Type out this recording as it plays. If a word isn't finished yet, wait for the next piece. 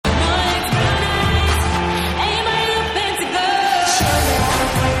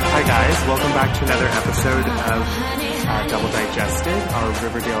Welcome back to another episode of Double Digested, our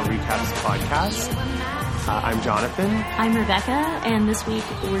Riverdale Recaps podcast. I'm Jonathan. I'm Rebecca, and this week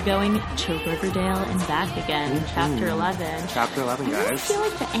we're going to Riverdale and back again, Chapter 11. Chapter 11, guys. I feel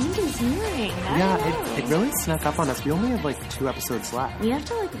like the end is nearing. It really snuck up on us. We only have like 2 episodes left. We have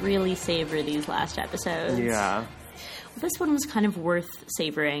to like really savor these last episodes. Yeah. Well, this one was kind of worth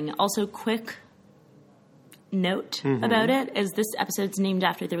savoring. Also, quick note about it is this episode's named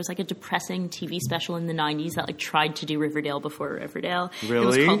after, there was like a depressing TV special in the 90s that like tried to do Riverdale before Riverdale. Really? It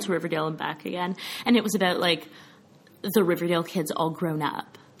was called To Riverdale and Back Again, and it was about like the Riverdale kids all grown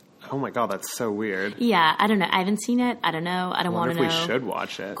up. Oh my god, that's so weird. Yeah, I don't know. I haven't seen it. I don't know. I don't want to know. I wonder if we should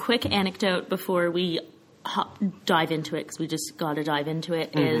watch it. Quick anecdote before we dive into it, because we just got to dive into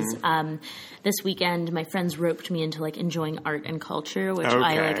it, is this weekend my friends roped me into like enjoying art and culture, which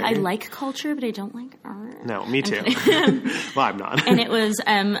I like culture, but I don't like art. No, me too. Well, I'm not. And it was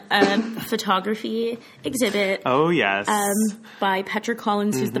a photography exhibit. Oh, yes. By Petra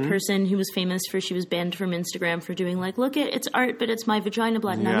Collins, who's the person who was famous for, she was banned from Instagram for doing like, look, it's art, but it's my vagina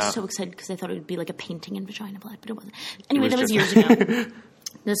blood. And I was so excited because I thought it would be like a painting in vagina blood, but it wasn't. Anyway, that was years ago.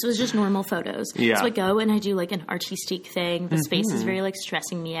 This was just normal photos. Yeah. So I go and I do like an artistique thing. The space is very like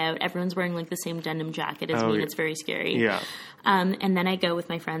stressing me out. Everyone's wearing like the same denim jacket as me, and it's very scary. Yeah. And then I go with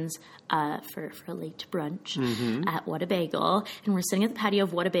my friends for a late brunch at What a Bagel. And we're sitting at the patio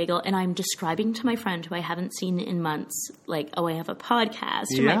of What a Bagel, and I'm describing to my friend who I haven't seen in months, like, oh, I have a podcast.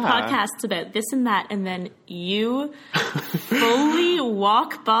 And my podcast's about this and that. And then you fully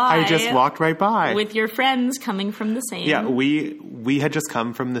walk by. I just walked right by. With your friends coming from the same. Yeah, we had just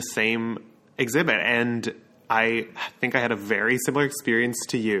come from the same exhibit, and I think I had a very similar experience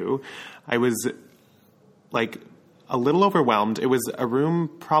to you. I was, like, a little overwhelmed. It was a room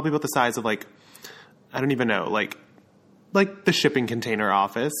probably about the size of, like, I don't even know, like the shipping container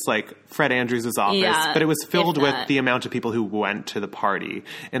office, like Fred Andrews' office, but it was filled with the amount of people who went to the party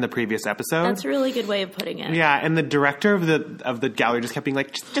in the previous episode. That's a really good way of putting it. Yeah, and the director of the gallery just kept being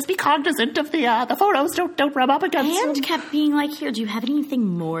like, just be cognizant of the photos, don't rub up against them. And kept being like, here, do you have anything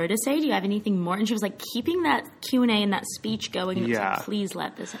more to say? Do you have anything more? And she was like keeping that Q&A and that speech going. And it was like, please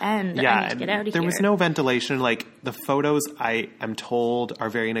let this end. Yeah, I need to get out of here. There was no ventilation. Like, the photos, I am told, are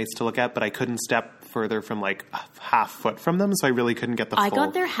very nice to look at, but I couldn't step further from like a half foot from them, so I really couldn't get the full. I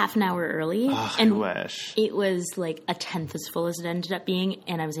got there half an hour early, and I wish. It was like a tenth as full as it ended up being,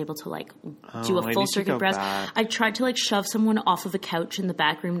 and I was able to like do a full circuit breast. I tried to like shove someone off of a couch in the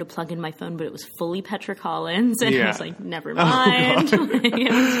back room to plug in my phone, but it was fully Petra Collins, and I was like, never mind.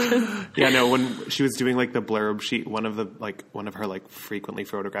 Yeah, no, when she was doing like the blurb, one of her like frequently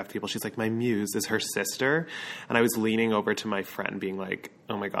photographed people, she's like, my muse is her sister, and I was leaning over to my friend being like,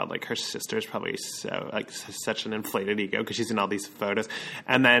 oh my god, like her sister's probably so like such an inflated ego because she's in all these photos.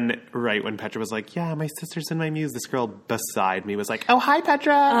 And then right when Petra was like, yeah, my sister's in my muse, this girl beside me was like, oh, hi,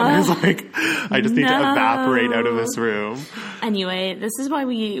 Petra. And I was like, I just need to evaporate out of this room. Anyway, this is why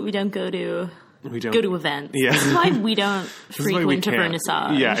we don't go to events. Yeah. This is why we don't frequent a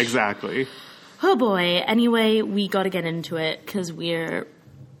vernissage. Yeah, exactly. Oh boy. Anyway, we got to get into it because we're...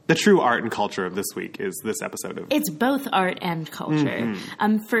 The true art and culture of this week is this episode of... It's both art and culture.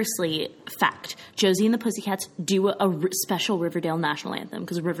 Firstly, fact. Josie and the Pussycats do a special Riverdale national anthem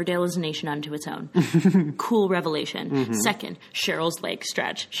because Riverdale is a nation unto its own. Cool revelation. Second, Cheryl's leg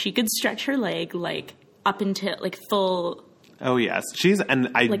stretch. She could stretch her leg like up into like full... Oh, yes.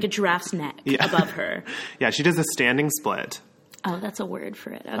 Like a giraffe's neck above her. Yeah, she does a standing split. Oh, that's a word for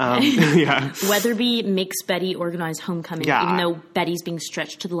it. Okay. Yeah. Weatherby makes Betty organize homecoming, even though Betty's being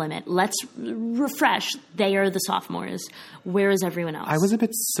stretched to the limit. Let's refresh. They are the sophomores. Where is everyone else? I was a bit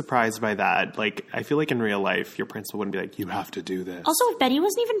surprised by that. Like, I feel like in real life, your principal wouldn't be like, you have to do this. Also, if Betty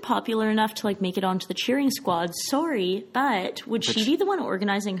wasn't even popular enough to, like, make it onto the cheering squad, sorry, but would she be the one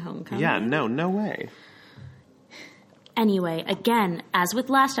organizing homecoming? Yeah, no way. Anyway, again, as with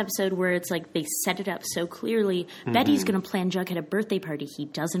last episode where it's like they set it up so clearly, Betty's going to plan Jughead a birthday party he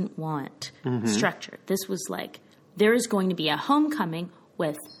doesn't want. Structure. This was like, there is going to be a homecoming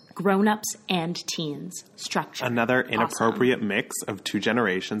with grown-ups and teens. Structure. Another inappropriate mix of 2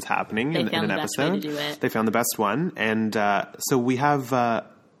 generations happening in an episode. They found the best one. And so we have...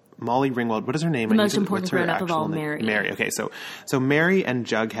 Molly Ringwald. What is her name? The most important grown-up of all, Mary. Mary. Okay, so Mary and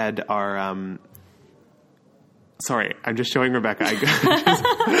Jughead are... Sorry, I'm just showing Rebecca.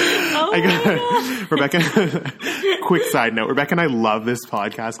 Rebecca, quick side note. Rebecca and I love this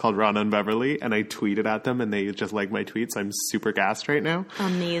podcast called Ronna and Beverly, and I tweeted at them, and they just like my tweets. So I'm super gassed right now.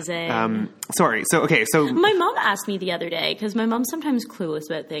 Amazing. Sorry. So my mom asked me the other day, because my mom's sometimes clueless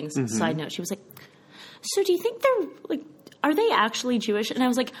about things. Side note, she was like, so do you think they're like, are they actually Jewish? And I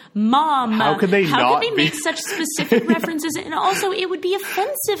was like, Mom, how could they make such specific references? And also, it would be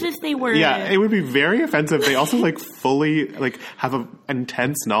offensive if they were. Yeah, it would be very offensive. They also like fully like have an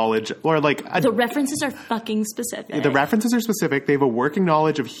intense knowledge, or like the references are fucking specific. The references are specific. They have a working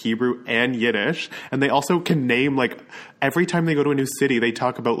knowledge of Hebrew and Yiddish, and they also can name like every time they go to a new city, they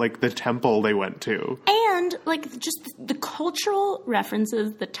talk about like the temple they went to, and like just the cultural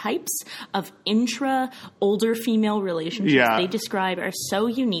references, the types of older female relationships they describe are so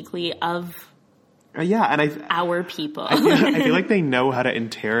uniquely of our people. I feel like they know how to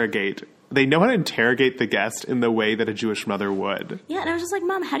interrogate. They know how to interrogate the guest in the way that a Jewish mother would. Yeah, and I was just like,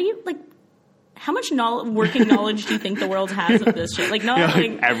 Mom, how do you like? How much working knowledge do you think the world has of this shit? Like,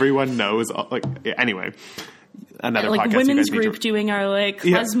 everyone knows. Like, anyway, another like podcast women's group doing our like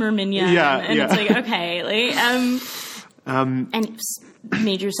klezmer minyan, and it's like okay, like and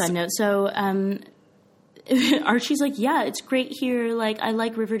major side note. So Archie's like, yeah, it's great here. Like, I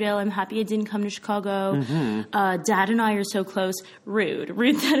like Riverdale. I'm happy I didn't come to Chicago. Mm-hmm. Dad and I are so close. Rude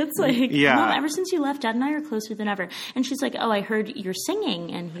that it's like, Mom, ever since you left, Dad and I are closer than ever. And she's like, oh, I heard you're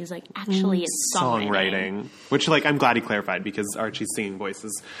singing. And he's like, actually, it's songwriting. Which, like, I'm glad he clarified, because Archie's singing voice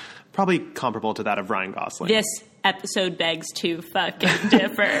is probably comparable to that of Ryan Gosling. This episode begs to fucking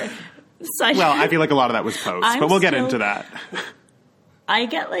differ. Well, I feel like a lot of that was post, but we'll get into that. I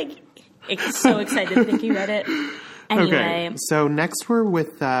get, like, so excited thinking about it. Anyway. Okay, so next we're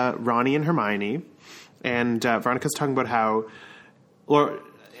with Ronnie and Hermione, and Veronica's talking about how,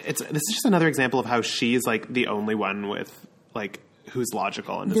 this is just another example of how she's like the only one with like who's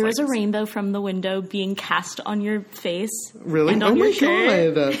logical. And there is a rainbow from the window being cast on your face. Really? And on your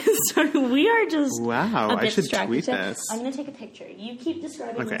shirt. God! So we are just I should tweet this. I'm going to take a picture. You keep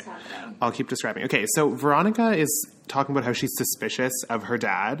describing what's happening. I'll keep describing. Okay, so Veronica is talking about how she's suspicious of her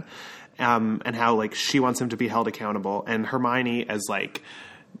dad. And how, like, she wants him to be held accountable. And Hermione, as, like,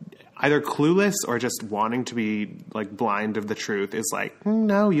 either clueless or just wanting to be, like, blind of the truth, is like,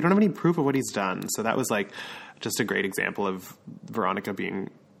 no, you don't have any proof of what he's done. So that was, like, just a great example of Veronica being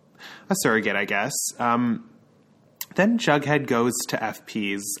a surrogate, I guess. Then Jughead goes to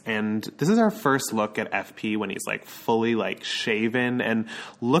FP's, and this is our first look at FP when he's, like, fully, like, shaven and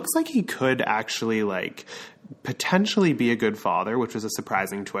looks like he could actually, like, potentially be a good father, which was a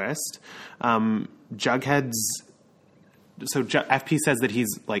surprising twist. FP says that he's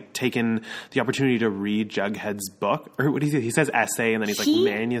like taken the opportunity to read Jughead's book, or what he says essay, and then he's like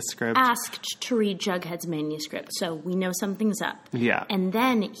manuscript. Asked to read Jughead's manuscript, so we know something's up. Yeah. And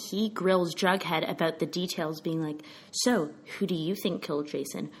then he grills Jughead about the details, being like, so who do you think killed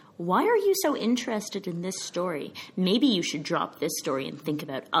Jason? Why are you so interested in this story? Maybe you should drop this story and think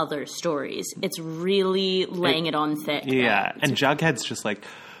about other stories. It's really laying it on thick. Yeah, and Jughead's just like,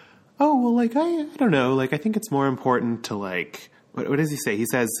 oh, well, like, I don't know. Like, I think it's more important to, like, what does he say? He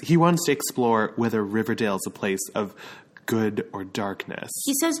says he wants to explore whether Riverdale's a place of good or darkness.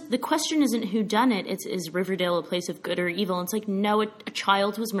 He says the question isn't who done it, it's is Riverdale a place of good or evil? And it's like, no, a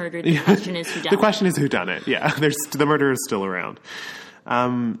child was murdered. The question is who done it. The question is who done it, yeah. The murderer is still around.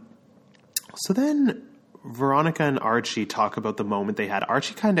 So then Veronica and Archie talk about the moment they had.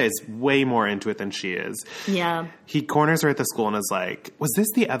 Archie kind of is way more into it than she is. Yeah. He corners her at the school and is like, was this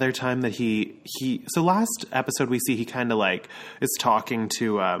the other time that so last episode we see he kind of like is talking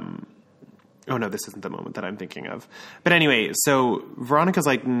to, oh no, this isn't the moment that I'm thinking of. But anyway, so Veronica's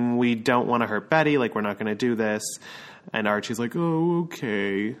like, we don't want to hurt Betty. Like, we're not going to do this. And Archie's like, oh,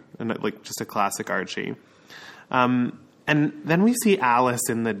 okay. And like, just a classic Archie. And then we see Alice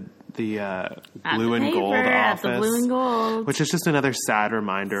in the blue and gold office, the blue and gold, which is just another sad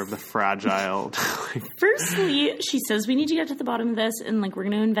reminder of the fragile. Firstly, she says we need to get to the bottom of this, and like we're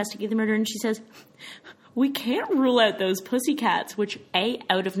going to investigate the murder. And she says we can't rule out those pussycats, which A,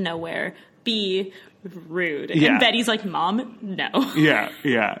 out of nowhere, B, rude. Yeah. And Betty's like, Mom, no.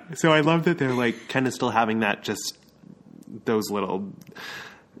 Yeah. So I love that they're like kind of still having that, just those little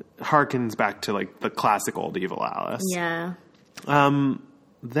harkens back to like the classic old evil Alice. Yeah.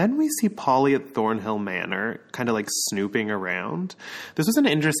 Then we see Polly at Thornhill Manor kind of like snooping around. This was an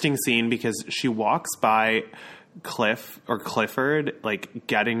interesting scene because she walks by Clifford like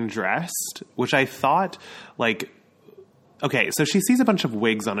getting dressed, which I thought like, okay, so she sees a bunch of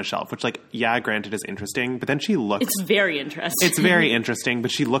wigs on a shelf, which like, yeah, granted is interesting, but then she looks... It's very interesting. It's very interesting,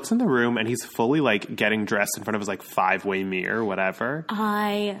 but she looks in the room and he's fully like getting dressed in front of his like 5-way mirror, whatever.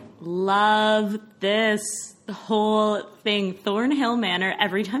 I love this. The whole thing, Thornhill Manor,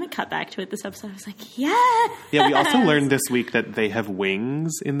 every time I cut back to it this episode, I was like, yes! Yeah, we also learned this week that they have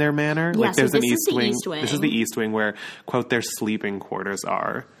wings in their manor. Yeah, like there's so an East Wing. This is the East Wing where, quote, their sleeping quarters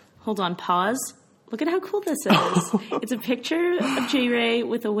are. Hold on, pause. Look at how cool this is. It's a picture of J. Ray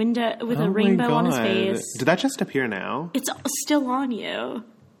with a rainbow on his face. Did that just appear now? It's still on you.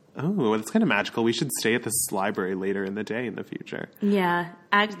 Oh, that's kind of magical. We should stay at this library later in the day in the future. Yeah.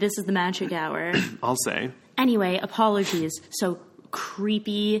 This is the magic hour. I'll say. Anyway, apologies. So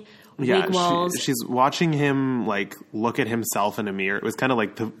creepy wig walls. She's watching him, like, look at himself in a mirror. It was kind of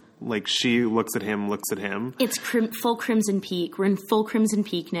like she looks at him. It's full Crimson Peak. We're in full Crimson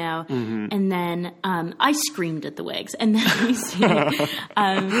Peak now. Mm-hmm. And then I screamed at the wigs. And then we see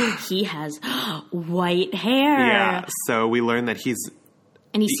he has white hair. Yeah, so we learn that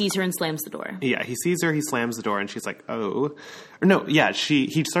and he sees her and slams the door. Yeah, he sees her, he slams the door, and she's like, oh. Or no, yeah,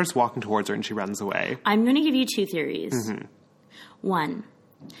 he starts walking towards her, and she runs away. I'm going to give you two theories. Mm-hmm. One,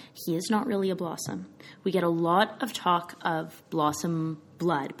 he is not really a Blossom. We get a lot of talk of Blossom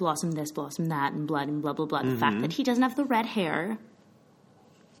blood, Blossom this, Blossom that, and blood, and blah, blah, blah. Mm-hmm. The fact that he doesn't have the red hair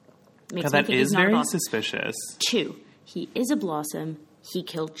makes me think he's not a Blossom. That is very suspicious. Two, he is a Blossom. He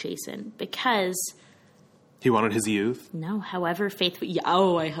killed Jason because... He wanted his youth? No, however faithful... Yeah,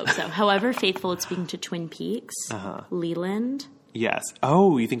 oh, I hope so. However faithful it's speaking to Twin Peaks, Leland... Yes.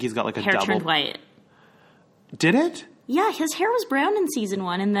 Oh, you think he's got like a hair double... turned white. Did it? Yeah, his hair was brown in season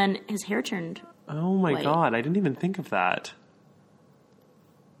 1, and then his hair turned Oh my white. God, I didn't even think of that.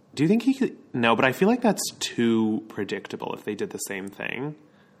 Do you think he could... No, but I feel like that's too predictable if they did the same thing.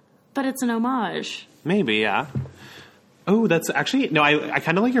 But it's an homage. Maybe, yeah. Oh, that's actually... No, I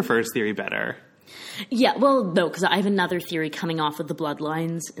kind of like your first theory better. Yeah, well, no, because I have another theory coming off of the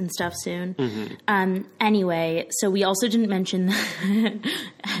bloodlines and stuff soon. Mm-hmm. Anyway, so we also didn't mention that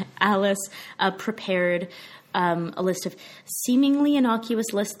Alice prepared a list of seemingly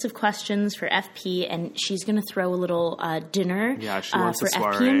innocuous lists of questions for FP, and she's going to throw a little dinner for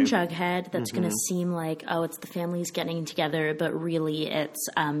FP and Jughead that's going to seem like, oh, it's the families getting together, but really it's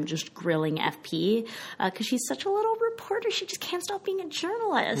just grilling FP because she's such a little reporter. She just can't stop being a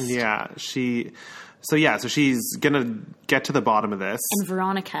journalist. Yeah, So she's going to get to the bottom of this. And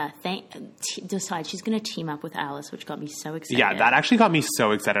Veronica decides she's going to team up with Alice, which got me so excited. Yeah, that actually got me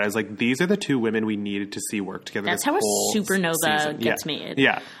so excited. I was like, these are the two women we needed to see work together. That's how a supernova gets made.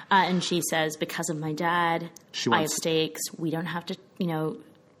 Yeah. And she says, because of my dad, I have stakes. We don't have to,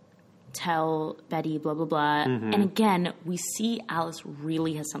 tell Betty, blah, blah, blah. Mm-hmm. And again, we see Alice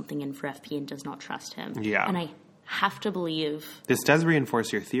really has something in for FP and does not trust him. Yeah. And I have to believe this does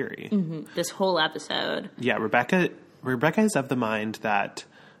reinforce your theory. Mm-hmm. This whole episode. Yeah, Rebecca is of the mind that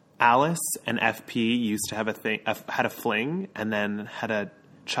Alice and FP used to have had a fling and then had a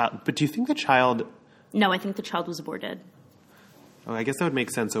child. But do you think the child? No, I think the child was aborted. Oh, I guess that would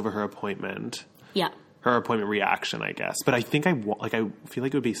make sense over her appointment. Yeah. Her appointment reaction, I guess. But I think I feel like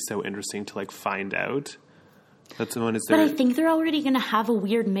it would be so interesting to find out. That's the one. But I think they're already going to have a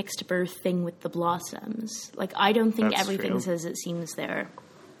weird mixed birth thing with the Blossoms. I don't think everything's as it seems there.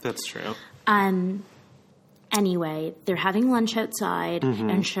 That's true. Anyway, they're having lunch outside,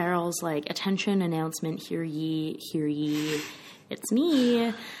 and Cheryl's like, attention, announcement, hear ye, it's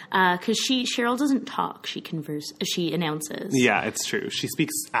me. Because Cheryl doesn't talk, she announces. Yeah, it's true. She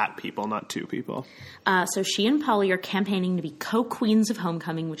speaks at people, not to people. So she and Polly are campaigning to be co-queens of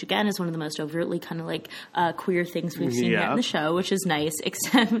Homecoming, which again is one of the most overtly kind of queer things we've seen yet in the show, which is nice,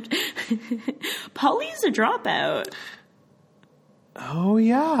 except Polly's a dropout. Oh,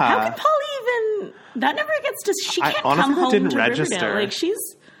 yeah. How can Polly even... That never gets to... She can't come home didn't to register. Riverdale.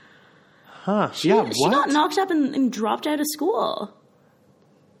 She's... Huh. She got knocked up and dropped out of school.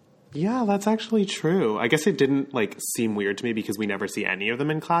 Yeah, that's actually true. I guess it didn't seem weird to me because we never see any of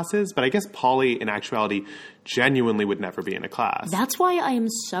them in classes, but I guess Polly in actuality genuinely would never be in a class. That's why I am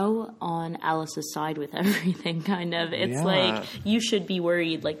so on Alice's side with everything, kind of. It's you should be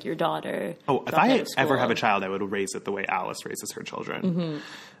worried your daughter. Oh, if I ever have a child, I would raise it the way Alice raises her children.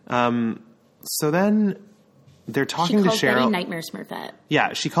 Mm-hmm. So then they're talking to Cheryl. She calls Betty Nightmare Smurfette.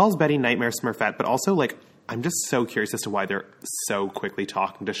 Yeah, she calls Betty Nightmare Smurfette, but also I'm just so curious as to why they're so quickly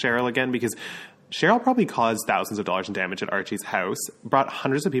talking to Cheryl again, because Cheryl probably caused thousands of dollars in damage at Archie's house, brought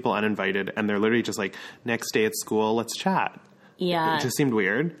hundreds of people uninvited, and they're literally just next day at school, let's chat. Yeah. It just seemed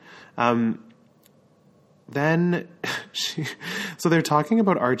weird. Then, so they're talking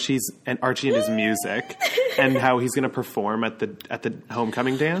about Archie and his music and how he's going to perform at the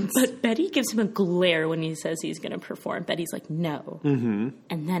homecoming dance. But Betty gives him a glare when he says he's going to perform. Betty's like, no. Mm-hmm.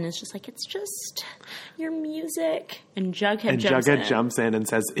 And then it's just it's just your music. And Jughead jumps in and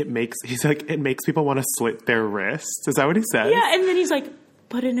says it makes people want to slit their wrists. Is that what he says? Yeah, and then he's like,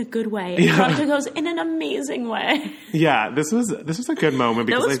 but in a good way. And Veronica goes, in an amazing way. Yeah, this was a good moment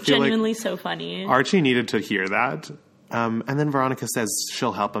because that was I feel genuinely so funny. Archie needed to hear that. And then Veronica says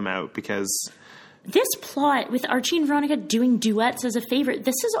she'll help him out because this plot with Archie and Veronica doing duets as a favor,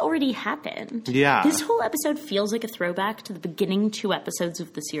 this has already happened. Yeah. This whole episode feels like a throwback to the beginning 2 episodes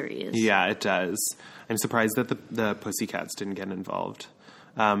of the series. Yeah, it does. I'm surprised that the Pussycats didn't get involved.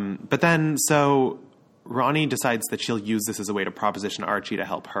 But then, so Ronnie decides that she'll use this as a way to proposition Archie to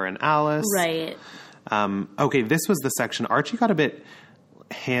help her and Alice. Right. Okay, this was the section. Archie got a bit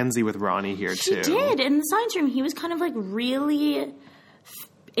handsy with Ronnie here, too. He did. In the science room, he was kind of like really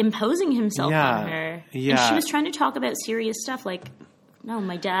imposing himself on her. Yeah. And she was trying to talk about serious stuff like, no,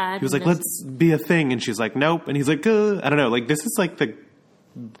 my dad. He was like, let's be a thing. And she's like, nope. And he's like, I don't know. Like, this is like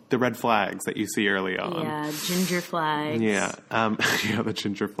the red flags that you see early on. Yeah, ginger flags. Yeah. Yeah, the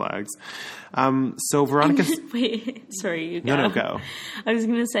ginger flags. So Veronica... Wait, sorry, you go. No, go. I was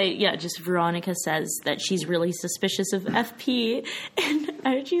going to say, yeah, just Veronica says that she's really suspicious of FP. And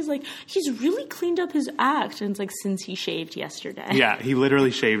Archie's like, he's really cleaned up his act. And it's like, since he shaved yesterday. Yeah, he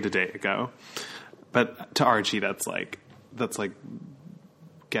literally shaved a day ago. But to Archie, that's like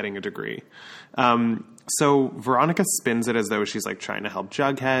getting a degree. So Veronica spins it as though she's like trying to help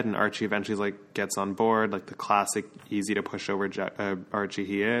Jughead, and Archie eventually like gets on board, like the classic easy to push over Archie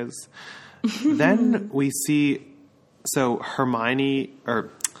he is. Then we see, so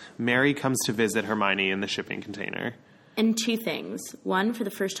Mary comes to visit Hermione in the shipping container. And 2 things. One, for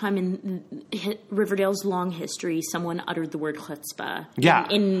the first time in Riverdale's long history, someone uttered the word chutzpah. Yeah.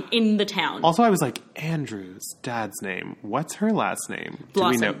 In the town. Also, I was like, Andrew's dad's name. What's her last name?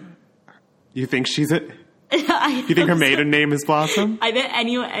 Blossom. Do we know? You think she's a... You think her maiden name is Blossom? I bet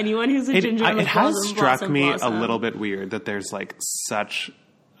anyone who's a ginger it has Blossom, struck Blossom, me Blossom. a little bit weird that there's like such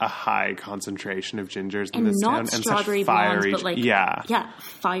a high concentration of gingers in and this not town, and strawberry such fiery, blondes, but like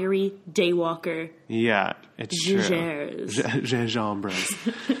fiery daywalker. Yeah, it's Gingers. true.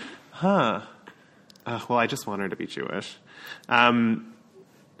 Gingers. Huh. Well, I just want her to be Jewish. I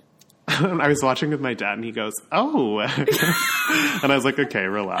was watching with my dad, and he goes, "Oh," and I was like, "Okay,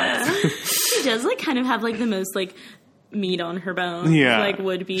 relax." She does like kind of have like the most like meat on her bones. Yeah, like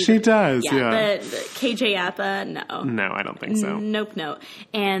would be. She does. Yeah. But KJ Appa, no. No, I don't think so. Nope, no.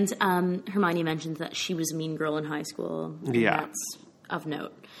 And Hermione mentions that she was a mean girl in high school. Yeah, that's of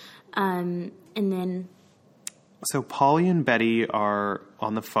note. And then. So Polly and Betty are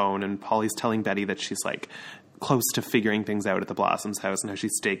on the phone, and Polly's telling Betty that she's like close to figuring things out at the Blossoms' house and how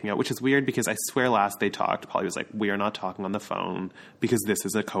she's staking out, which is weird because I swear last they talked, Polly was like, we are not talking on the phone because this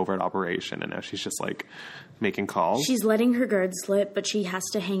is a covert operation, and now she's just like making calls. She's letting her guard slip, but she has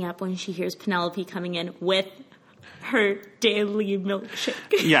to hang up when she hears Penelope coming in with her daily milkshake.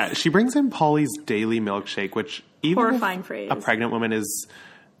 Yeah, she brings in Polly's daily milkshake, which even horrifying phrase. A pregnant woman is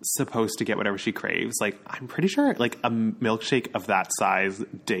supposed to get whatever she craves. Like, I'm pretty sure like a milkshake of that size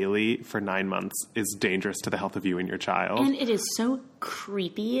daily for 9 months is dangerous to the health of you and your child. And it is so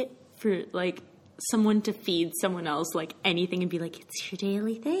creepy for like someone to feed someone else like anything and be like, it's your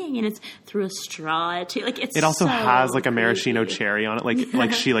daily thing, and it's through a straw too. Like it's it also so has like a maraschino creepy. cherry on it,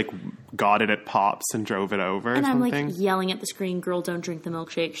 like she like got it at Pops and drove it over. And or something. I'm like yelling at the screen, "Girl, don't drink the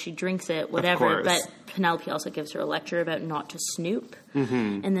milkshake." She drinks it, whatever. But Penelope also gives her a lecture about not to snoop.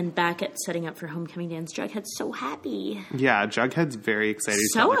 Mm-hmm. And then back at setting up for homecoming dance, Jughead's so happy. Yeah, Jughead's very excited.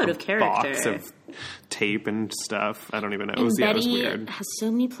 He's So got, like, out a of character. box of tape and stuff. I don't even know. And it Betty was weird. has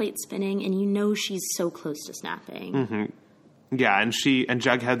so many plates spinning, and you know she's so close to snapping. Mm-hmm. Yeah, and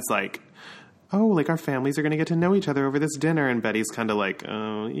Jughead's like, oh, like our families are going to get to know each other over this dinner, and Betty's kind of like,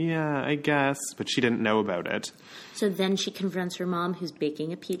 oh, yeah, I guess, but she didn't know about it. So then she confronts her mom, who's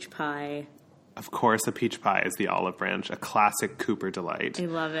baking a peach pie. Of course, a peach pie is the olive branch, a classic Cooper delight. I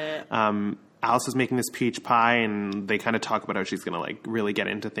love it. Alice is making this peach pie, and they kind of talk about how she's going to like really get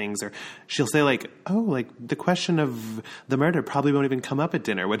into things, or she'll say like, oh, like the question of the murder probably won't even come up at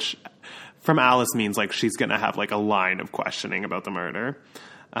dinner, which from Alice means like she's going to have like a line of questioning about the murder.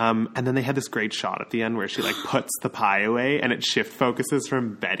 And then they had this great shot at the end where she like puts the pie away, and it shift focuses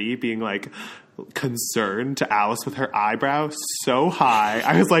from Betty being like concerned to Alice with her eyebrow so high.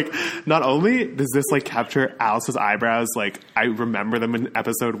 I was like, not only does this like capture Alice's eyebrows, like I remember them in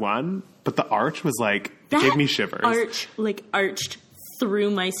episode 1, but the arch was like, it gave me shivers. Arch like arched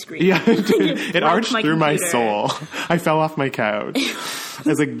through my screen. Yeah, it arched through my computer. soul. I fell off my couch. I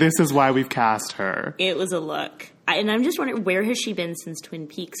was like, this is why we've cast her. It was a look. And I'm just wondering, where has she been since Twin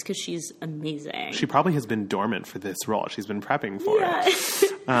Peaks? Because she's amazing. She probably has been dormant for this role. She's been prepping for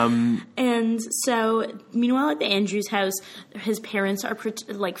it. And so, meanwhile, at the Andrews house, his parents are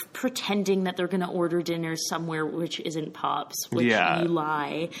pretending that they're going to order dinner somewhere which isn't Pops, which you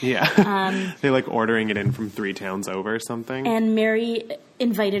lie. Yeah. They're like ordering it in from 3 towns over or something. And Mary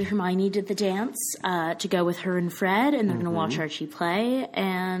invited Hermione to the dance to go with her and Fred, and they're going to watch Archie play,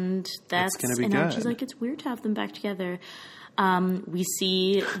 and that's gonna be and good. Archie's like, it's weird to have them back together. We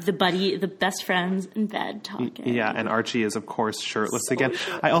see the best friends in bed talking. Yeah, and Archie is, of course, shirtless again.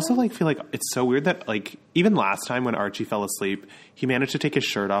 I also feel like it's so weird that even last time when Archie fell asleep, he managed to take his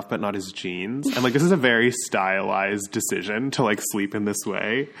shirt off, but not his jeans. And this is a very stylized decision to sleep in this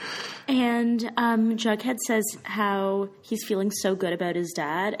way. And Jughead says how he's feeling so good about his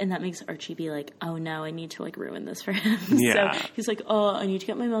dad, and that makes Archie be like, oh no, I need to ruin this for him. Yeah. So he's like, oh, I need to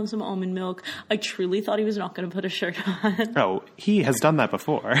get my mom some almond milk. I truly thought he was not going to put a shirt on. Oh, he has done that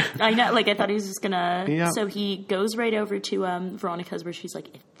before. I know, I thought he was just going to. Yeah. So he goes right over to Veronica's where she's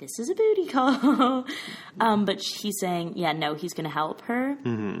like, if this is a booty call. But he's saying, yeah, no, he's going to help her.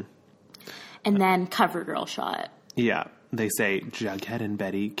 Mm-hmm. And then cover girl shot. Yeah. They say, Jughead and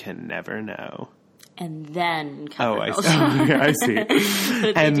Betty can never know. And then cover girl shot. I see.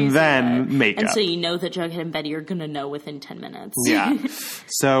 And then makeup. And so you know that Jughead and Betty are going to know within 10 minutes. Yeah.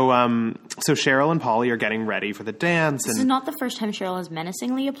 So Cheryl and Polly are getting ready for the dance. This is not the first time Cheryl has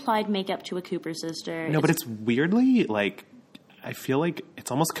menacingly applied makeup to a Cooper sister. No, but it's weirdly, I feel like it's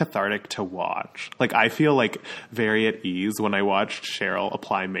almost cathartic to watch. I feel very at ease when I watched Cheryl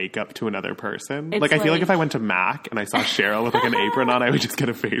apply makeup to another person. I feel like if I went to MAC and I saw Cheryl with an apron on, I would just get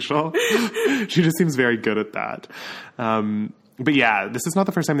a facial. She just seems very good at that. But yeah, this is not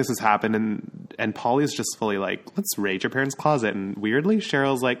the first time this has happened. And Polly's just fully let's raid your parents' closet. And weirdly,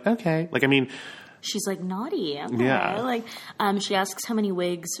 Cheryl's okay. She's naughty. Okay. Yeah. She asks how many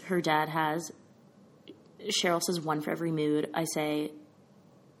wigs her dad has. Cheryl says one for every mood. I say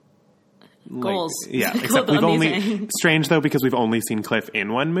goals. Yeah, except we've only... Strange, though, because we've only seen Cliff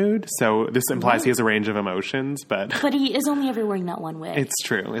in one mood, so this implies he has a range of emotions, but... But he is only ever wearing that one wig. It's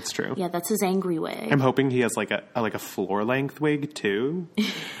true. Yeah, that's his angry wig. I'm hoping he has a floor-length wig, too.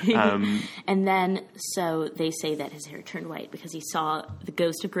 And then, so they say that his hair turned white because he saw the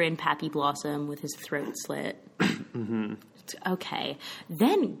ghost of Grandpappy Blossom with his throat slit. Mm-hmm. Okay.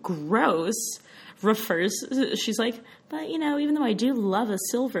 Then Gross refers, she's like, but even though I do love a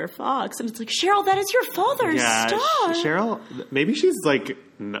silver fox, and it's Cheryl, that is your father's star. Cheryl, maybe she's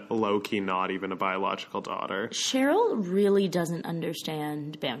low-key not even a biological daughter. Cheryl really doesn't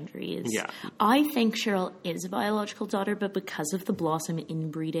understand boundaries. Yeah. I think Cheryl is a biological daughter, but because of the Blossom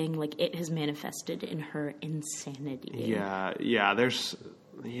inbreeding, it has manifested in her insanity. Yeah,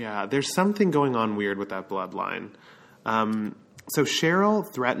 there's something going on weird with that bloodline. So Cheryl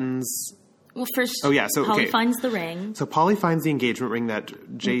threatens... Well, first, so Polly finds the ring. So Polly finds the engagement ring that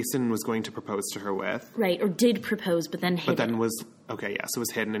Jason was going to propose to her with. Right, or did propose, but then hid it. So it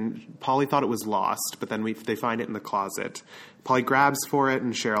was hidden, and Polly thought it was lost, but then they find it in the closet. Polly grabs for it,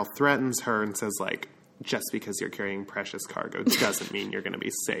 and Cheryl threatens her and says, just because you're carrying precious cargo doesn't mean you're going to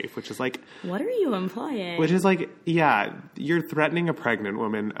be safe, which is what are you implying? Which is you're threatening a pregnant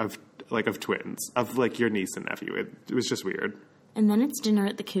woman of twins, of your niece and nephew. It was just weird. And then it's dinner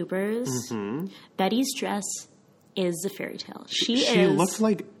at the Coopers. Mm-hmm. Betty's dress is a fairy tale. She looked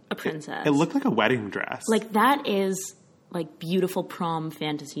like a princess. It looked like a wedding dress. That is beautiful prom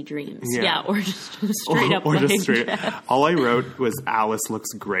fantasy dreams. Yeah, or just straight up wedding dress. All I wrote was Alice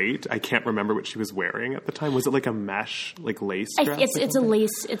looks great. I can't remember what she was wearing at the time. Was it a mesh lace dress? It's a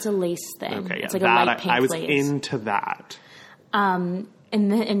lace. It's a lace thing. Okay, yeah, it's a light pink I was lace. into that.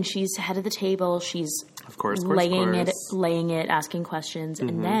 And she's head of the table. She's of course laying it, asking questions,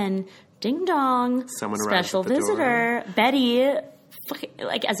 and then ding dong, someone special visitor, door. Betty,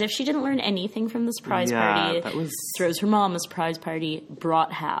 as if she didn't learn anything from the surprise party. Throws her mom a surprise party.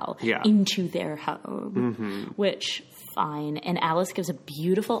 Brought Hal into their home, which. Fine. And Alice gives a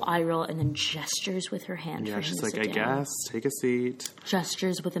beautiful eye roll and then gestures with her hand for him she's to sit down. I guess, take a seat.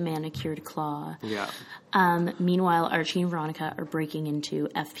 Gestures with a manicured claw. Yeah. Meanwhile, Archie and Veronica are breaking into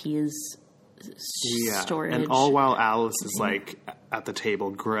FP's storage. And all while Alice is, at the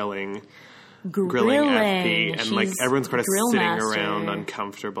table grilling FP. And, everyone's kind of sitting around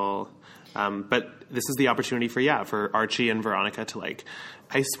uncomfortable. But this is the opportunity for Archie and Veronica to,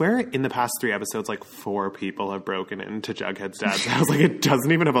 I swear in the past 3 episodes, 4 people have broken into Jughead's dad's house. It doesn't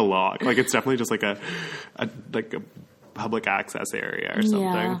even have a lock. It's definitely just a public access area or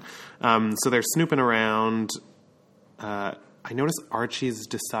something. Yeah. So they're snooping around. I noticed Archie's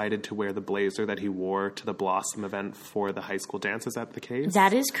decided to wear the blazer that he wore to the Blossom event for the high school dance. Is that the case?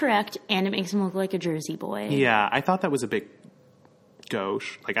 That is correct, and it makes him look like a Jersey boy. Yeah, I thought that was a bit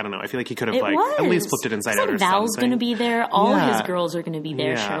gauche. Like, I don't know. I feel like he could have at least flipped it inside out or Val's something. going to be there. All his girls are going to be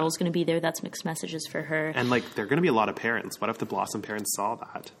there. Cheryl's going to be there. That's mixed messages for her. And like, there are going to be a lot of parents. What if the Blossom parents saw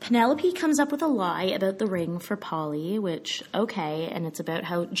that? Penelope comes up with a lie about the ring for Polly, which, okay, and it's about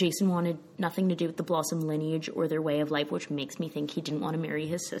how Jason wanted nothing to do with the Blossom lineage or their way of life, which makes me think he didn't want to marry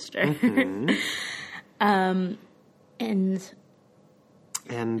his sister. Mm-hmm. And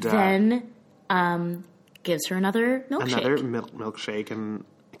then gives her another milkshake. Another milkshake, and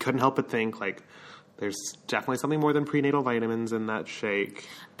I couldn't help but think, like, there's definitely something more than prenatal vitamins in that shake.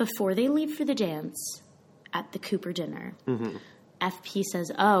 Before they leave for the dance at the Cooper dinner, FP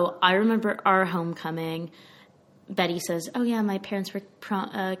says, oh, I remember our homecoming. Betty says, oh, yeah, my parents were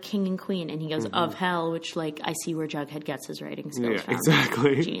king and queen. And he goes, of hell, which, like, I see where Jughead gets his writing skills from.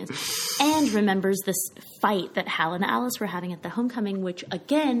 Exactly. Genius. And remembers this fight that Hal and Alice were having at the homecoming, which,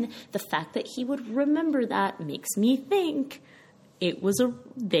 again, the fact that he would remember that makes me think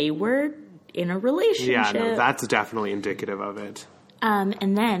they were in a relationship. Yeah, no, that's definitely indicative of it.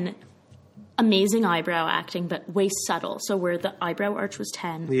 And then amazing eyebrow acting, but way subtle. So where the eyebrow arch was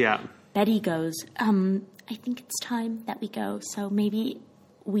 10. Yeah. Betty goes, I think it's time that we go, so maybe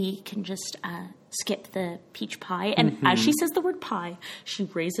we can just skip the peach pie. And as she says the word pie, she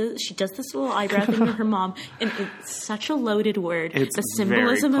does this little eyebrow thing to her mom, and it's such a loaded word. It's the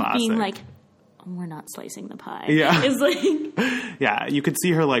symbolism very of being classic. like, oh, we're not slicing the pie. Yeah. It's like... Yeah, you could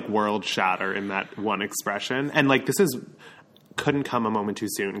see her, like, world shatter in that one expression. And, like, couldn't come a moment too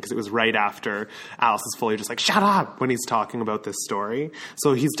soon, because it was right after Alice is fully just like, shut up, when he's talking about this story.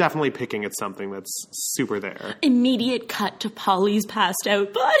 So he's definitely picking at something that's super there. Immediate cut to Polly's passed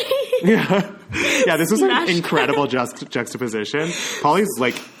out body. Yeah, this is an incredible juxtaposition. Polly's,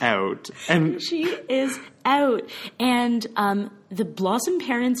 like, out. And she is out. And the Blossom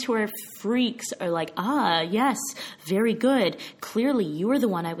parents, who are freaks, are like, yes, very good. Clearly, you are the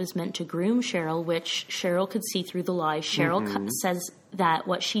one I was meant to groom, Cheryl, which Cheryl could see through the lie. Cheryl says that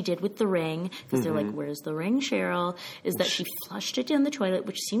what she did with the ring, because they're like, where's the ring, Cheryl, is that she flushed it down the toilet,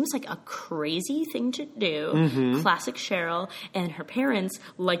 which seems like a crazy thing to do. Classic Cheryl. And her parents,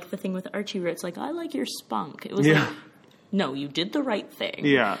 like the thing with Archie, where it's like, I like your spunk. It was like, no, you did the right thing.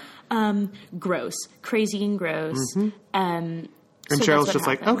 Yeah. Gross. Crazy and gross. And Cheryl's just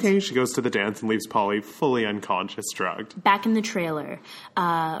like, okay, she goes to the dance and leaves Polly fully unconscious, drugged. Back in the trailer,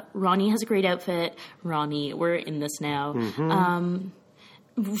 Ronnie has a great outfit. Ronnie, we're in this now.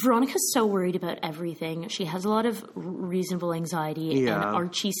 Veronica's so worried about everything. She has a lot of reasonable anxiety. And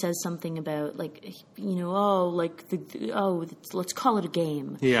Archie says something about, like, let's call it a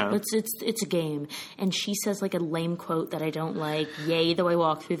game. Yeah. It's a game. And she says, like, a lame quote that I don't like. Yea, though I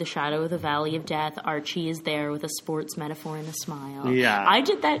walk through the shadow of the valley of death, Archie is there with a sports metaphor and a smile. Yeah. I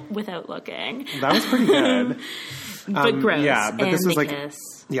did that without looking. That was pretty good. But gross. Yeah, but and this is like... kiss.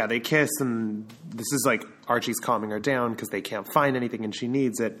 Yeah, they kiss, and this is like Archie's calming her down because they can't find anything and she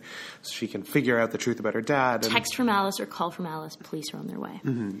needs it so she can figure out the truth about her dad. And text from Alice or call from Alice. Police are on their way.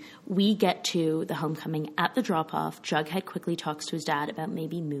 We get to the homecoming at the drop-off. Jughead quickly talks to his dad about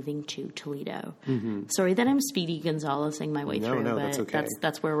maybe moving to Toledo. Sorry that I'm Speedy Gonzalez-ing my way through, but that's okay.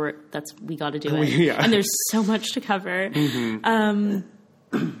 That's where we got to do it. And there's so much to cover.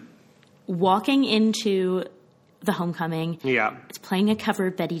 Walking into the homecoming. Yeah. It's playing a cover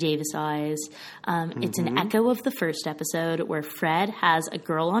of Betty Davis Eyes. It's an echo of the first episode where Fred has a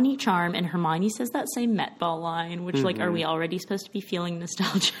girl on each arm and Hermione says that same Met Ball line, which, like, are we already supposed to be feeling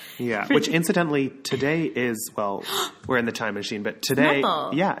nostalgia? Yeah, which incidentally, today is, well, we're in the time machine, but today, Met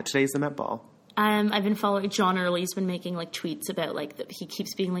Ball. Yeah, today's the Met Ball. I've been following, John Early's been making, like, tweets about, like, he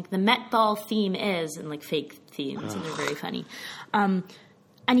keeps being like, the Met Ball theme is, and, like, fake themes, and they're very funny.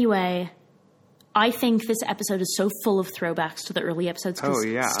 Anyway... I think this episode is so full of throwbacks to the early episodes because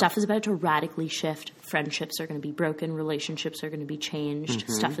stuff is about to radically shift. Friendships are going to be broken. Relationships are going to be changed.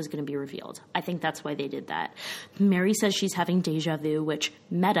 Stuff is going to be revealed. I think that's why they did that. Mary says she's having deja vu, which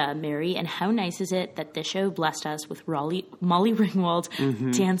meta, Mary, and how nice is it that this show blessed us with Molly Ringwald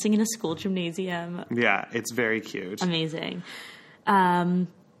dancing in a school gymnasium. Yeah, it's very cute. Amazing.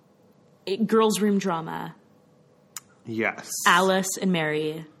 Girls' room drama. Yes. Alice and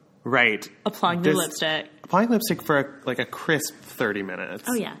Mary. Right. Applying the lipstick. Applying lipstick for a crisp 30 minutes.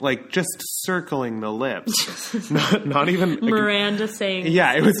 Oh, yeah. Like, just circling the lips. not even... Like, Miranda sings.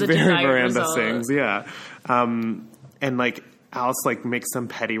 Yeah, it was very Miranda result. sings, yeah. And, like, Alice, like, makes some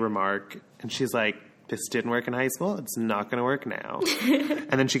petty remark, and she's like, this didn't work in high school, it's not going to work now.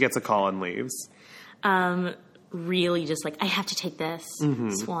 And then she gets a call and leaves. Really just like, I have to take this.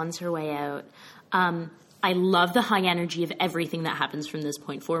 Swans her way out. I love the high energy of everything that happens from this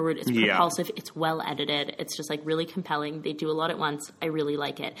point forward. It's propulsive. It's well edited. It's just like really compelling. They do a lot at once. I really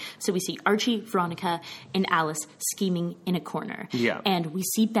like it. So we see Archie, Veronica, and Alice scheming in a corner. Yeah. And we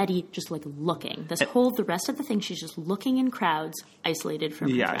see Betty just like looking. The rest of the thing, she's just looking in crowds, isolated from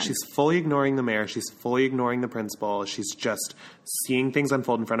her friends. She's fully ignoring the mayor. She's fully ignoring the principal. She's just seeing things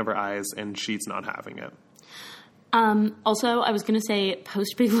unfold in front of her eyes, and she's not having it. Also, I was going to say,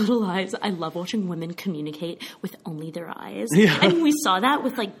 post Big Little Lies, I love watching women communicate with only their eyes. Yeah. And we saw that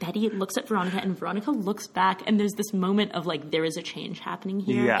with, like, Betty looks at Veronica, and Veronica looks back, and there's this moment of, like, there is a change happening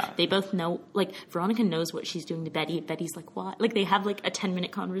here. Yeah. They both know, like, Veronica knows what she's doing to Betty. Betty's like, what? Like, they have, like, a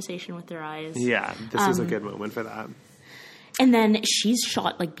 10-minute conversation with their eyes. Yeah, this is a good moment for that. And then she's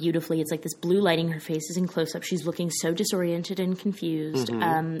shot, like, beautifully. It's like this blue lighting. Her face is in close-up. She's looking so disoriented and confused.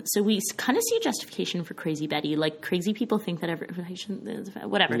 Mm-hmm. So we kind of see a justification for crazy Betty. Like, crazy people think that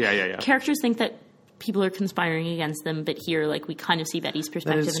whatever. Yeah. Characters think that people are conspiring against them, but here, like, we kind of see Betty's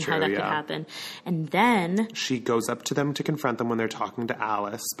perspective and how that could happen. And then she goes up to them to confront them when they're talking to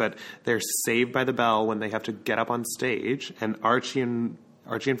Alice, but they're saved by the bell when they have to get up on stage, and Archie and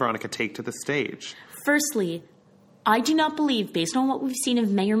Veronica take to the stage. Firstly, I do not believe, based on what we've seen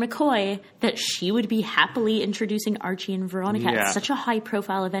of Mayor McCoy, that she would be happily introducing Archie and Veronica at such a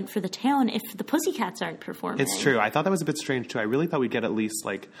high-profile event for the town if the Pussycats aren't performing. It's true. I thought that was a bit strange, too. I really thought we'd get at least,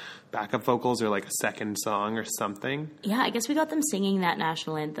 like, backup vocals or, like, a second song or something. Yeah, I guess we got them singing that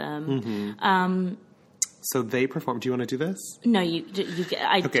national anthem. Mm-hmm. So they perform. Do you want to do this? No, I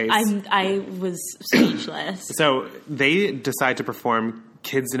was speechless. So they decide to perform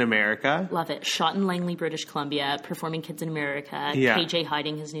Kids in America. Love it. Shot in Langley, British Columbia, performing Kids in America. Yeah. KJ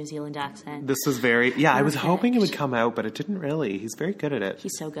hiding his New Zealand accent. This was very... Yeah, perfect. I was hoping it would come out, but it didn't really. He's very good at it.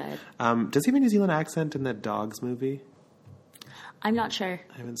 He's so good. Does he have a New Zealand accent in that Dogs movie? I'm not sure.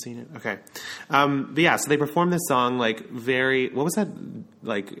 I haven't seen it. Okay. But yeah, so they performed this song, like, very... What was that,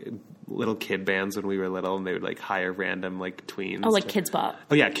 like... little kid bands when we were little, and they would, like, hire random, like, tweens. Oh, like Kids Bop.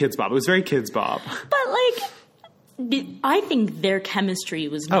 Oh, yeah, Kids Bop. It was very Kids Bop. But, like, I think their chemistry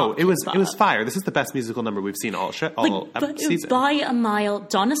was not it was fire. This is the best musical number we've seen all season. By a mile.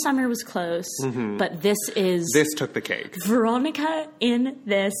 Donna Summer was close, but this took the cake. Veronica in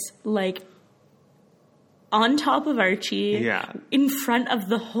this, like, on top of Archie, in front of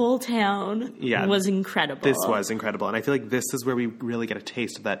the whole town, was incredible. This was incredible, and I feel like this is where we really get a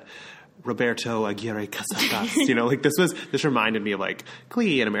taste of that Roberto Aguirre Casas. You know, like, this reminded me of, like,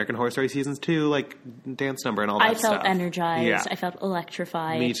 Glee and American Horror Story Seasons 2, like, dance number and all that stuff. I felt energized. Yeah. I felt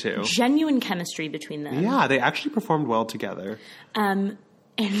electrified. Me too. Genuine chemistry between them. Yeah, they actually performed well together. And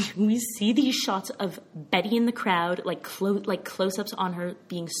we see these shots of Betty in the crowd, like close-ups on her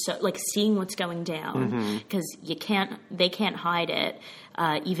being so, like, seeing what's going down, because they can't hide it.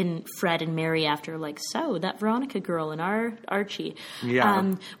 Even Fred and Mary after, like, so that Veronica girl and our Archie.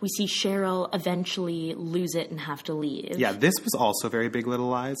 Yeah. We see Cheryl eventually lose it and have to leave. Yeah, this was also very Big Little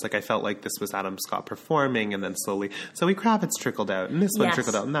Lies. Like, I felt like this was Adam Scott performing, and then slowly Zoe Kravitz trickled out, and this one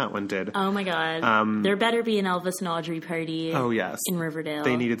trickled out, and that one did. Oh my God. There better be an Elvis and Audrey party. Oh yes, in Riverdale.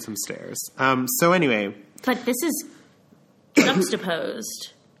 They needed some stairs. So anyway, but this is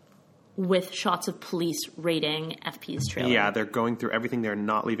juxtaposed with shots of police raiding FP's trailer. Yeah, they're going through everything. They're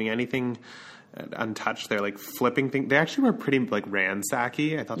not leaving anything untouched. They're, like, flipping things. They actually were pretty, like,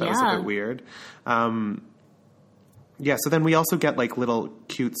 ransacky. I thought that was a bit weird. So then we also get, like, little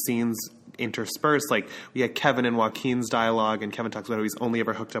cute scenes interspersed. Like, we had Kevin and Joaquin's dialogue, and Kevin talks about how he's only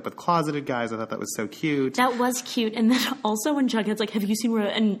ever hooked up with closeted guys. I thought that was so cute. That was cute. And then also when Jughead's like, have you seen where...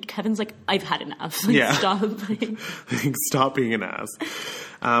 And Kevin's like, I've had enough. Like, stop. Stop being an ass.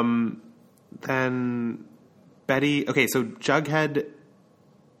 Then Betty... Okay, so Jughead...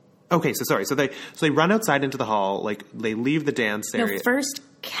 Okay, so sorry. So they run outside into the hall. Like, they leave the dance area. No, first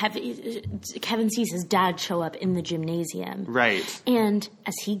Kevin sees his dad show up in the gymnasium. Right. And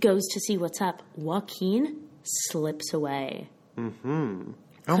as he goes to see what's up, Joaquin slips away. Mm-hmm.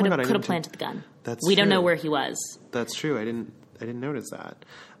 Oh my God, could have planted the gun. We don't know where he was. That's true. I didn't notice that.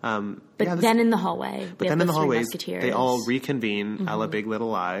 Then in the hallway, in the hallways, they all reconvene, a la Big Little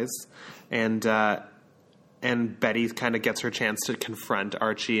Lies, and Betty kind of gets her chance to confront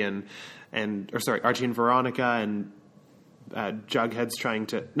Archie and Veronica, and Jughead's trying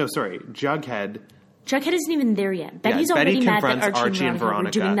to... No, sorry, Jughead isn't even there yet. Betty's already mad that Archie and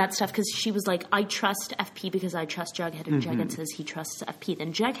Veronica were doing that stuff because she was like, I trust FP because I trust Jughead. And Jughead says he trusts FP.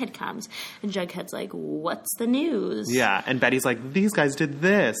 Then Jughead comes, and Jughead's like, what's the news? Yeah, and Betty's like, these guys did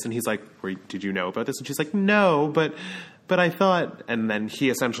this. And he's like, did you know about this? And she's like, no, but but I thought, and then he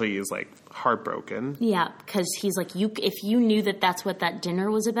essentially is like heartbroken. Yeah, because he's like, if you knew that that's what that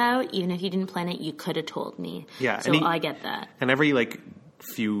dinner was about, even if you didn't plan it, you could have told me. Yeah. So I get that. And every like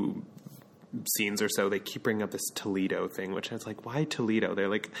few scenes or so, they keep bringing up this Toledo thing, which is like, why Toledo? They're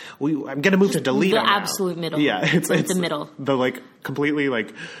like, I'm going to move to Toledo The now. absolute middle. Yeah. It's the middle. The like completely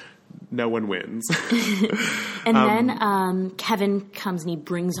like no one wins. And then Kevin comes and he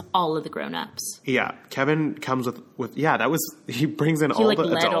brings all of the grown-ups. Yeah. Kevin comes with he brings in all the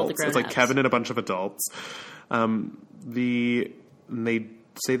adults. All the it's like Kevin and a bunch of adults. They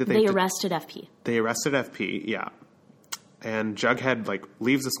say that they arrested FP. They arrested FP, yeah. And Jughead, like,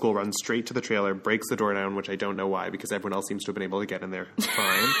 leaves the school, runs straight to the trailer, breaks the door down, which I don't know why, because everyone else seems to have been able to get in there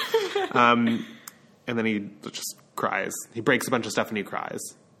fine. And then he just cries. He breaks a bunch of stuff and he cries.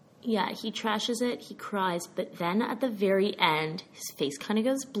 Yeah, he trashes it, he cries, but then at the very end, his face kind of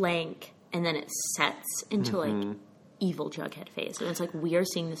goes blank, and then it sets into, like, evil Jughead face. And it's like, we are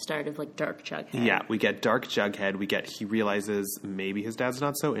seeing the start of, like, dark Jughead. Yeah, we get dark Jughead. He realizes maybe his dad's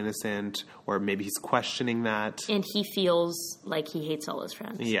not so innocent, or maybe he's questioning that. And he feels like he hates all his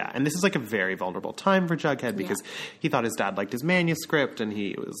friends. Yeah, and this is, like, a very vulnerable time for Jughead, because he thought his dad liked his manuscript, and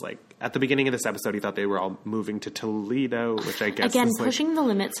he was, like, at the beginning of this episode, he thought they were all moving to Toledo, which I guess again, is, like, pushing the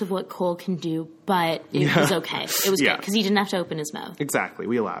limits of what Cole can do, but it was okay. It was good, because he didn't have to open his mouth. Exactly,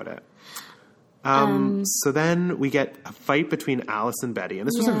 we allowed it. So then we get a fight between Alice and Betty. And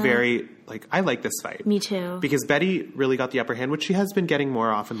this was a very, like, I like this fight. Me too. Because Betty really got the upper hand, which she has been getting more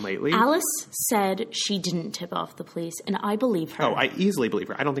often lately. Alice said she didn't tip off the police, and I believe her. Oh, I easily believe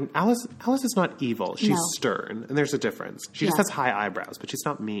her. I don't think Alice is not evil. She's stern, and there's a difference. She just has high eyebrows, but she's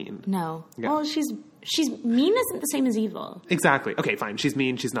not mean. No. Yeah. Well, she's mean isn't the same as evil. Exactly. Okay, fine. She's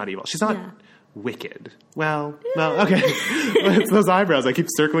mean. She's not evil. She's not wicked. Well, okay. It's those eyebrows. I keep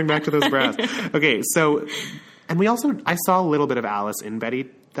circling back to those brows. Okay, so, and I saw a little bit of Alice in Betty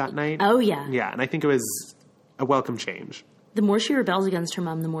that night. Oh, yeah. Yeah, and I think it was a welcome change. The more she rebels against her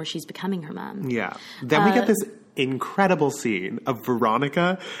mom, the more she's becoming her mom. Yeah. Then we get this incredible scene of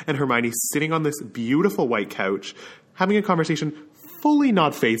Veronica and Hermione sitting on this beautiful white couch, having a conversation fully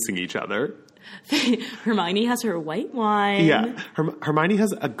not facing each other. Hermione has her white wine. Yeah. Hermione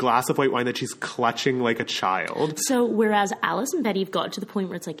has a glass of white wine that she's clutching like a child. So whereas Alice and Betty have got to the point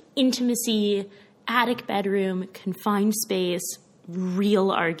where it's like intimacy, attic bedroom, confined space,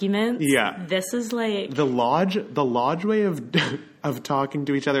 real arguments. Yeah. This is like... The lodge way of talking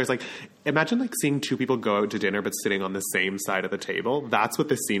to each other is like... Imagine like seeing two people go out to dinner but sitting on the same side of the table. That's what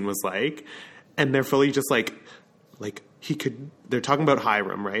this scene was like. And they're fully just like they're talking about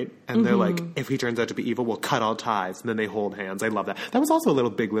Hiram, right? And they're like, if he turns out to be evil, we'll cut all ties. And then they hold hands. I love that. That was also a little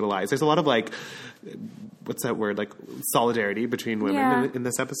Big Little Lies. There's a lot of like, what's that word? Like solidarity between women in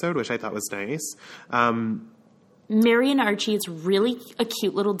this episode, which I thought was nice. Mary and Archie, it's really a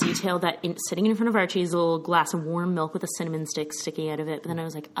cute little detail that sitting in front of Archie is a little glass of warm milk with a cinnamon stick sticking out of it. But then I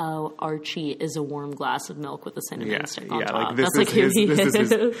was like, oh, Archie is a warm glass of milk with a cinnamon stick on top. Like this That's is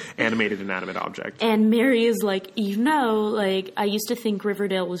his inanimate object. And Mary is like, like, I used to think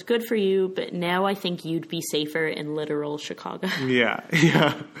Riverdale was good for you, but now I think you'd be safer in literal Chicago. Yeah.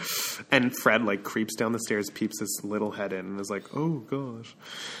 And Fred, like, creeps down the stairs, peeps his little head in, and is like, oh, gosh.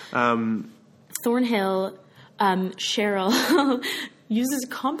 Thornhill... Cheryl uses a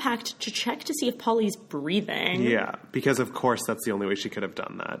compact to check to see if Polly's breathing. Yeah, because of course that's the only way she could have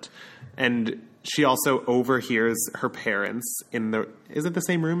done that. And she also overhears her parents is it the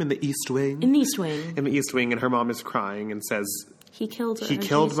same room? In the East Wing? In the East Wing. In the East Wing, and her mom is crying and says, He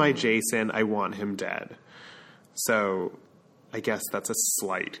killed my Jason. I want him dead. So... I guess that's a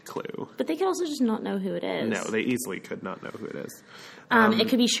slight clue. But they could also just not know who it is. No, they easily could not know who it is. It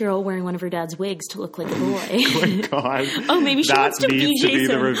could be Cheryl wearing one of her dad's wigs to look like a boy. Oh my God. Oh, maybe she wants to be Jason. That needs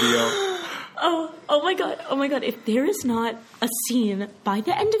to be the reveal. Oh my God. If there is not a scene by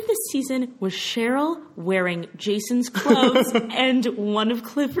the end of this season with Cheryl wearing Jason's clothes and one of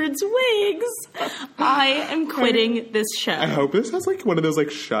Clifford's wigs, I am quitting this show. I hope this has like one of those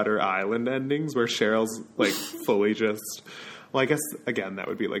like Shutter Island endings where Cheryl's like fully just... Well, I guess, again, that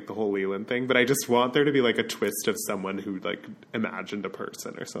would be like the whole Leland thing, but I just want there to be like a twist of someone who like imagined a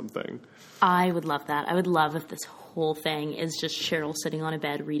person or something. I would love that. I would love if this whole thing is just Cheryl sitting on a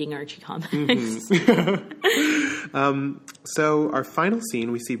bed reading Archie comics. So our final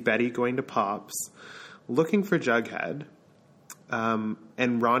scene, we see Betty going to Pop's, looking for Jughead.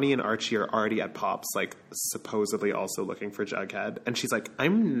 And Ronnie and Archie are already at Pop's, like, supposedly also looking for Jughead. And she's like,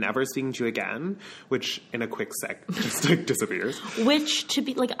 I'm never seeing you again, which in a quick sec just, like, disappears. Which, to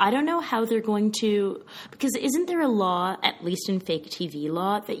be, like, I don't know how they're going to... Because isn't there a law, at least in fake TV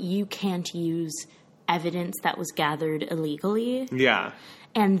law, that you can't use evidence that was gathered illegally. Yeah.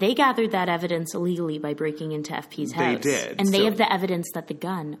 And they gathered that evidence illegally by breaking into FP's house. They did. And they have the evidence that the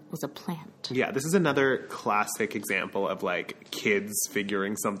gun was a plant. Yeah, this is another classic example of, like, kids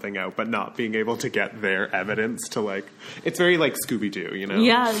figuring something out but not being able to get their evidence to, like... It's very, like, Scooby-Doo, you know?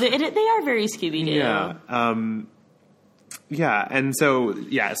 Yeah, they are very Scooby-Doo. Yeah. Yeah, and so,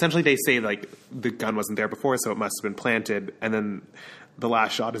 yeah, essentially they say, like, the gun wasn't there before, so it must have been planted, and then... The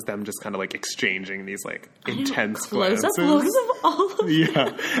last shot is them just kind of, like, exchanging these, like, intense close-up glances. looks of all of them.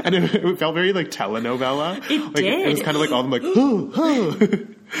 Yeah. And it felt very, like, telenovela. It did. It was kind of like all of them,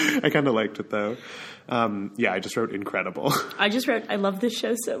 like, I kind of liked it, though. Yeah, I just wrote incredible. I love this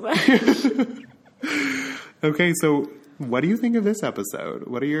show so much. Okay, so what do you think of this episode?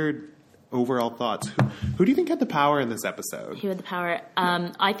 What are your overall thoughts? Who do you think had the power in this episode? Who had the power?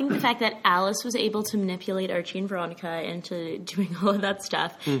 I think the fact that Alice was able to manipulate Archie and Veronica into doing all of that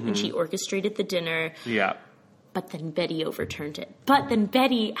stuff, and she orchestrated the dinner. Yeah. But then Betty overturned it. But then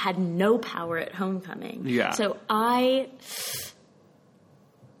Betty had no power at homecoming. Yeah. So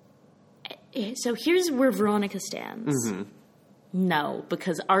here's where Veronica stands. No,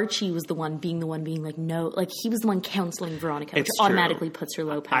 because Archie was the one being like, no. Like, he was the one counseling Veronica, which automatically puts her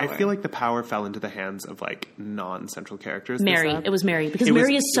low power. I feel like the power fell into the hands of, like, non-central characters. Mary. It was Mary. Because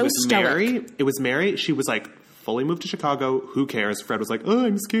Mary is so stoic. It was Mary. She was, like, fully moved to Chicago. Who cares? Fred was like, oh,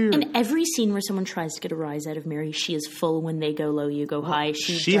 I'm scared. In every scene where someone tries to get a rise out of Mary, she is full. When they go low, you go high.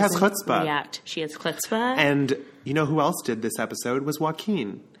 She has chutzpah. React. She has chutzpah. And you know who else did this episode was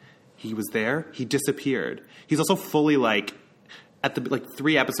Joaquin. He was there. He disappeared. He's also fully, like... At the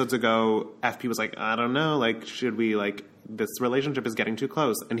 3 episodes ago, FP was like, I don't know, like, should we, like, this relationship is getting too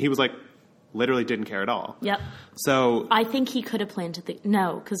close. And he was like, literally didn't care at all. Yep. So. I think he could have planted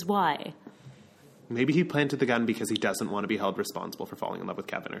no, because why? Maybe he planted the gun because he doesn't want to be held responsible for falling in love with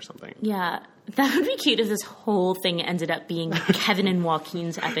Kevin or something. Yeah. That would be cute if this whole thing ended up being Kevin and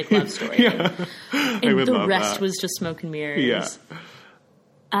Joaquin's epic love story. Yeah. And the rest was just smoke and mirrors.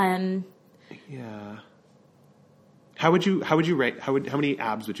 Yeah. Yeah. How would you rate? How many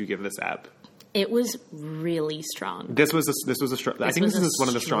abs would you give this app? It was really strong. This was a strong. I think this is one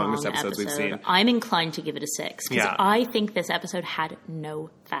of the strongest episodes we've seen. I'm inclined to give it a 6 because I think this episode had no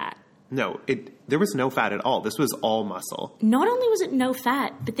fat. No, there was no fat at all. This was all muscle. Not only was it no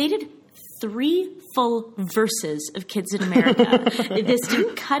fat, but they did 3 full verses of Kids in America. This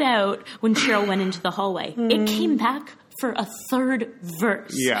didn't cut out when Cheryl went into the hallway. It came back for a 3rd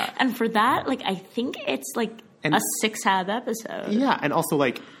verse. Yeah, and for that, like, I think it's like. A 6-ab episode. Yeah, and also,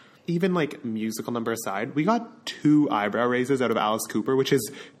 like, even, like, musical number aside, we got 2 eyebrow raises out of Alice Cooper, which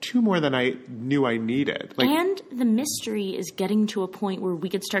is 2 more than I knew I needed. Like, and the mystery is getting to a point where we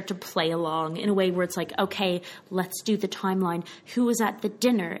could start to play along in a way where it's like, okay, let's do the timeline. Who was at the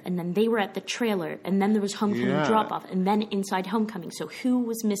dinner? And then they were at the trailer. And then there was homecoming drop-off. And then inside homecoming. So who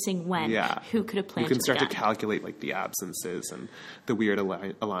was missing when? Yeah. Who could have planted the gun? You can start to calculate, like, the absences and the weird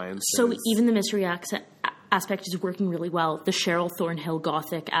alliances. So even the mystery aspect is working really well. The Cheryl Thornhill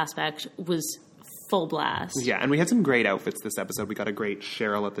gothic aspect was full blast. Yeah, and we had some great outfits this episode. We got a great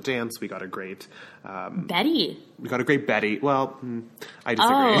Cheryl at the dance. We got a great... Betty. We got a great Betty. Well, I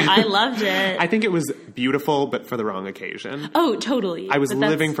disagree. Oh, I loved it. I think it was beautiful, but for the wrong occasion. Oh, totally. I was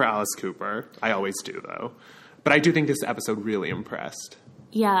living for Alice Cooper. I always do, though. But I do think this episode really impressed.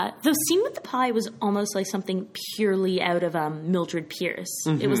 Yeah, the scene with the pie was almost like something purely out of Mildred Pierce.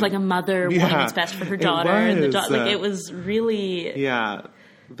 It was like a mother wanting what's best for her daughter, and the like it was really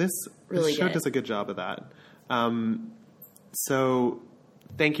This show does a good job of that. So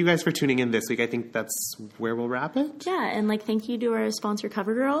thank you guys for tuning in this week. I think that's where we'll wrap it. Yeah, and like thank you to our sponsor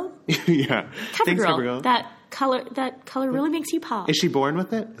CoverGirl. Yeah, Thanks, CoverGirl. That color really makes you pop. Is she born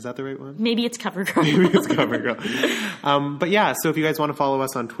with it? Is that the right one? Maybe it's CoverGirl. Maybe it's CoverGirl. But yeah, so if you guys want to follow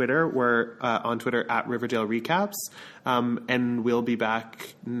us on Twitter, we're on Twitter at Riverdale Recaps. And we'll be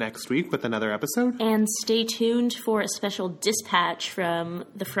back next week with another episode. And stay tuned for a special dispatch from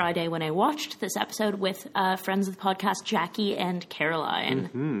the Friday when I watched this episode with friends of the podcast, Jackie and Caroline.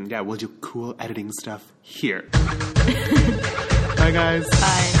 Mm-hmm. Yeah, we'll do cool editing stuff here. Bye, guys.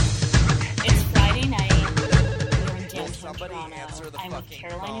 Bye. It's Friday night. We're in downtown Toronto. I'm with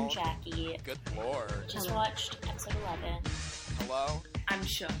Caroline and Jackie. Good Lord. Just watched episode 11. Hello? I'm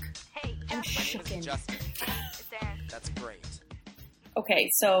shook. Hey, I'm shooken. Justin. it's there. That's great. Okay,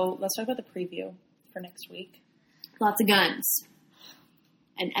 so let's talk about the preview for next week. Lots of guns.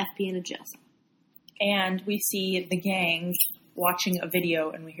 And FP and a Jess. And we see the gang watching a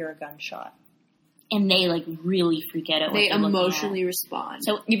video and we hear a gunshot. And they, like, really freak out. They emotionally respond.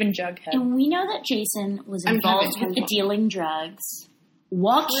 So even Jughead. And we know that Jason was involved with the dealing drugs.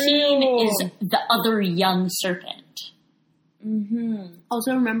 Joaquin True. is the other young serpent. Mm-hmm.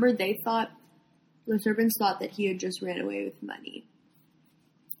 Also, remember, the serpents thought that he had just ran away with money.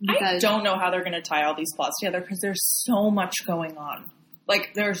 I don't know how they're going to tie all these plots together because there's so much going on.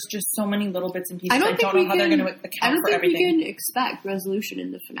 Like, there's just so many little bits and pieces. I don't know how they're going to account for everything. I don't think we can expect resolution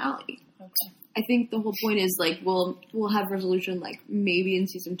in the finale. Okay. I think the whole point is, like, we'll have resolution, like, maybe in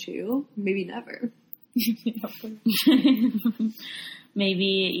season 2, maybe never.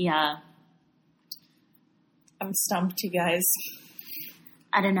 Maybe, yeah. I'm stumped, you guys.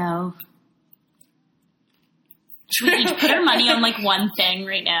 I don't know. Should we each put our money on, like, one thing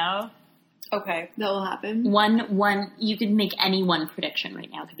right now? Okay. That will happen. One, you could make any one prediction right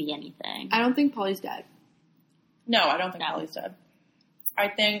now. It could be anything. I don't think Polly's dead. No, I don't think Polly's dead. I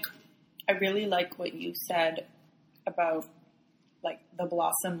think I really like what you said about, like, the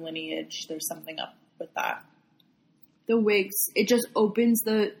Blossom lineage. There's something up with that. The wigs, it just opens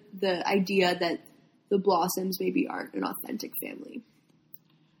the idea that the Blossoms maybe aren't an authentic family.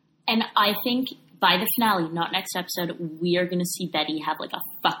 And I think by the finale, not next episode, we are going to see Betty have, like, a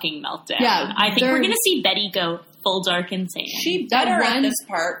fucking meltdown. Yeah, I think we're going to see Betty go full dark insane. She better at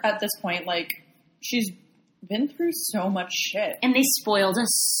this point. Like, she's been through so much shit. And they spoiled us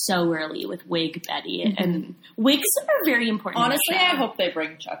so early with Wig Betty. Mm-hmm. And wigs are very important. Honestly, I hope they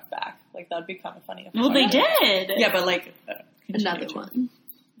bring Chuck back. Like, that'd be kind of funny. Well, they did. Yeah, but, like, another one.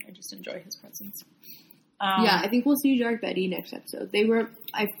 I just enjoy his presence. Yeah, I think we'll see Dark Betty next episode.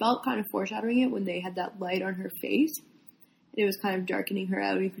 I felt kind of foreshadowing it when they had that light on her face. It was kind of darkening her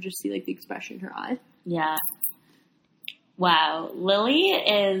out. You could just see, like, the expression in her eyes. Yeah. Wow. Lily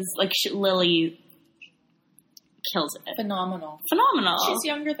is, like, Lily kills it. Phenomenal. Phenomenal. She's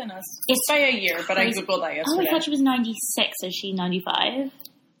younger than us. It's by a year, but crazy. I Googled that yesterday. Oh, I thought she was 96. Is she 95?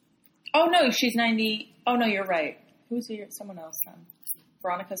 Oh, no, she's 90. Oh, no, you're right. Who's here? Someone else then.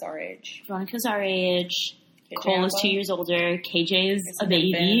 Veronica's our age. Veronica's our age. KJ Cole is 2 years older. KJ is a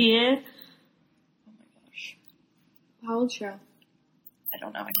baby. Oh my gosh. How old's Cheryl? I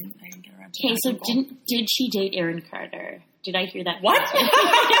don't know. I didn't get around to Okay, so did she date Aaron Carter? Did I hear that? What?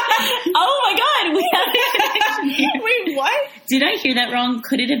 Oh my god! Wait, what? Did I hear that wrong?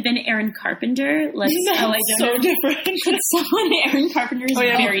 Could it have been Aaron Carpenter? No, so different. Could someone Aaron Carpenter is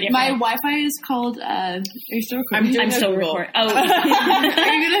very different. My Wi-Fi is called. Are you still recording? I'm still recording. Oh,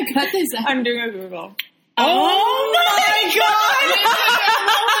 are you gonna cut this out? I'm doing a Google. Oh my god!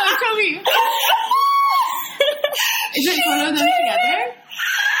 Kobe. Is it one of them together?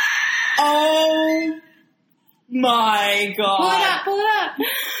 Oh my god! Pull it up.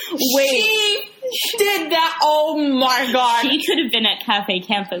 Wait, she did that. Oh my god! She could have been at Cafe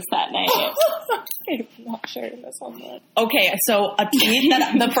Campus that night. I'm not sharing this on that. Okay, so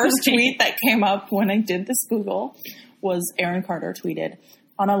the first tweet that came up when I did this Google was Aaron Carter tweeted,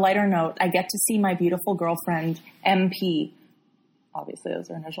 "On a lighter note, I get to see my beautiful girlfriend, MP, obviously those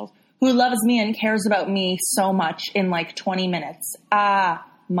are initials, who loves me and cares about me so much in like 20 minutes. Ah,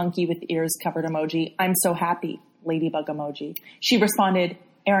 monkey with ears covered emoji. I'm so happy. Ladybug emoji." She responded,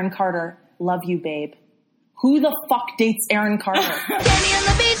 "Aaron Carter, love you, babe." Who the fuck dates Aaron Carter? Candy on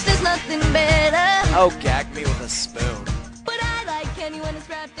the beach, there's nothing better. Oh, gag me with a spoon. But I like candy when it's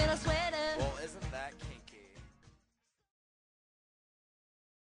wrapped in a sweater.